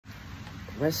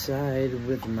West side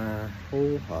with my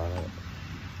whole heart.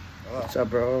 What's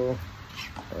up, bro?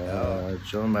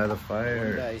 Chilling by the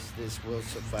fire. Dice, this will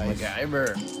suffice.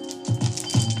 MacGyver.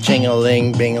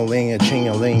 Ching-a-ling, bing-a-ling, a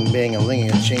ching-a-ling, bang-a-ling,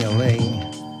 a ching-a-ling.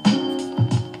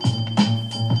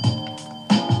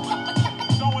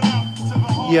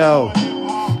 Yo,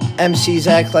 MCs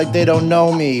act like they don't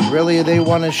know me. Really, they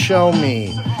want to show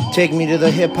me. Take me to the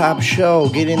hip-hop show.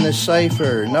 Get in the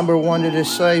cypher. Number one to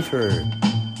decipher.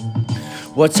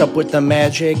 What's up with the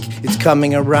magic? It's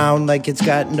coming around like it's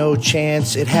got no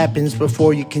chance. It happens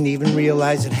before you can even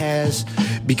realize it has.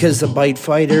 Because the bite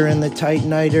fighter and the tight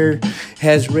nighter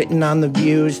has written on the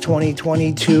views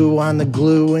 2022 on the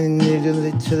glue and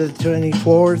to the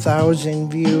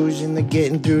 24,000 views and the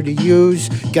getting through to use.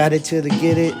 Got it to the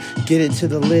get it to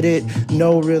the lit it.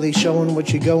 No really showing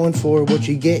what you're going for, what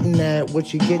you're getting at,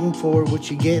 what you're getting for, what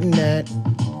you're getting at.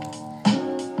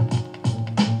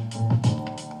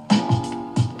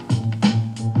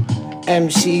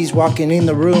 MCs walking in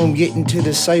the room, getting to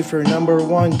the cipher. Number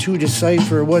one to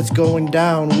decipher what's going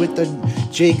down with the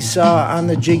jigsaw on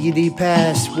the jiggity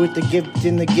pass, with the gift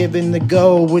and the give and the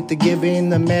go, with the giving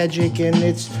the magic, and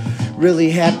it's really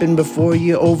happened before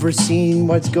you overseen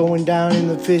what's going down in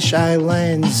the fisheye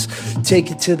lens.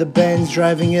 Take it to the Benz,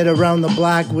 driving it around the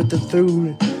block with the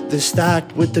through the stock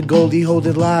with the goldie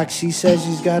holded locks. He says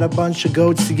he's got a bunch of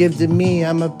goats to give to me.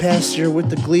 I'm a pastor with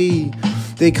the glee.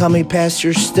 They call me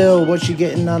Pastor Still. What you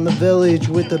getting on the village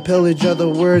with the pillage of the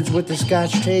words with the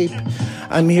scotch tape?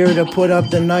 I'm here to put up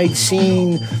the night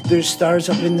scene. There's stars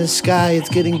up in the sky. It's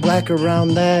getting black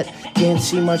around that. Can't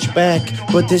see much back,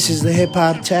 but this is the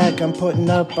hip-hop tack I'm putting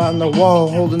up on the wall,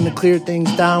 holding to clear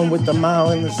things down with the mile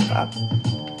and the stop.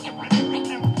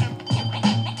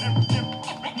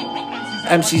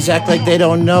 MCs act like they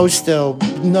don't know still.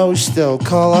 Know still.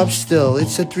 Call up still.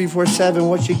 It's a 347.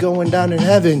 What you going down in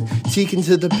heaven? Seeking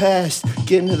to the past.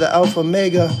 Getting to the alpha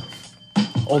mega.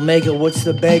 Omega, what's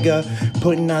the beggar?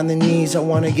 Putting on the knees. I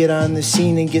want to get on the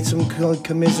scene and get some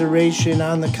commiseration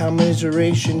on the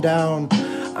commiseration down.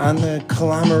 On the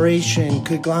conglomeration.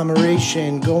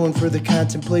 Going for the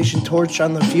contemplation. Torch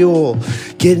on the fuel.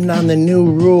 Getting on the new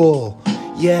rule.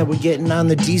 Yeah, we're getting on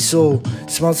the diesel.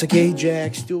 Smells like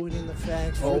Ajax. Do it in the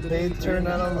facts. Oh, babe, turn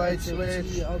on a light switch.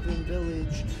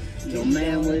 Village. Your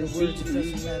man was It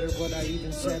doesn't matter what I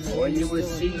even said. Before you would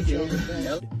see it.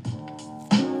 Nope.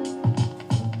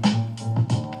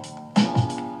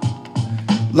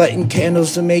 Lighting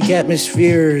candles to make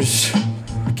atmospheres.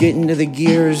 Getting to the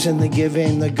gears and the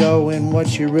giving, the going,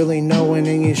 what you're really knowing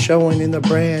and you're showing in the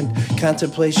brand.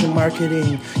 Contemplation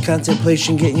marketing.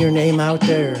 Contemplation getting your name out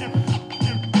there.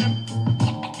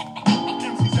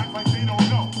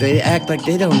 They act like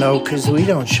they don't know because we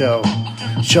don't show.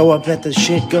 Show up at the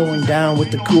shit going down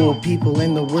with the cool people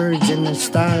in the words and the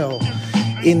style.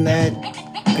 In that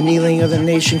annealing of the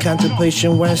nation,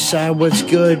 contemplation, west side, what's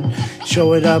good?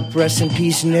 Show it up, rest in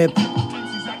peace, Nip.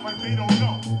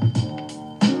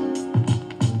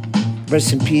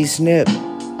 Rest in peace, Nip.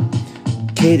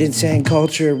 Cadence and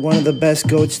culture, one of the best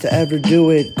goats to ever do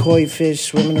it. Koi fish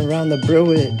swimming around the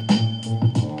Brewitt.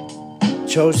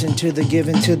 Chosen to the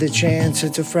given to the chance.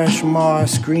 It's a fresh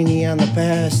moss, greeny on the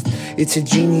past. It's a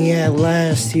genie at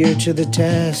last, here to the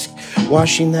task.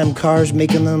 Washing them cars,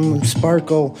 making them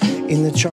sparkle in the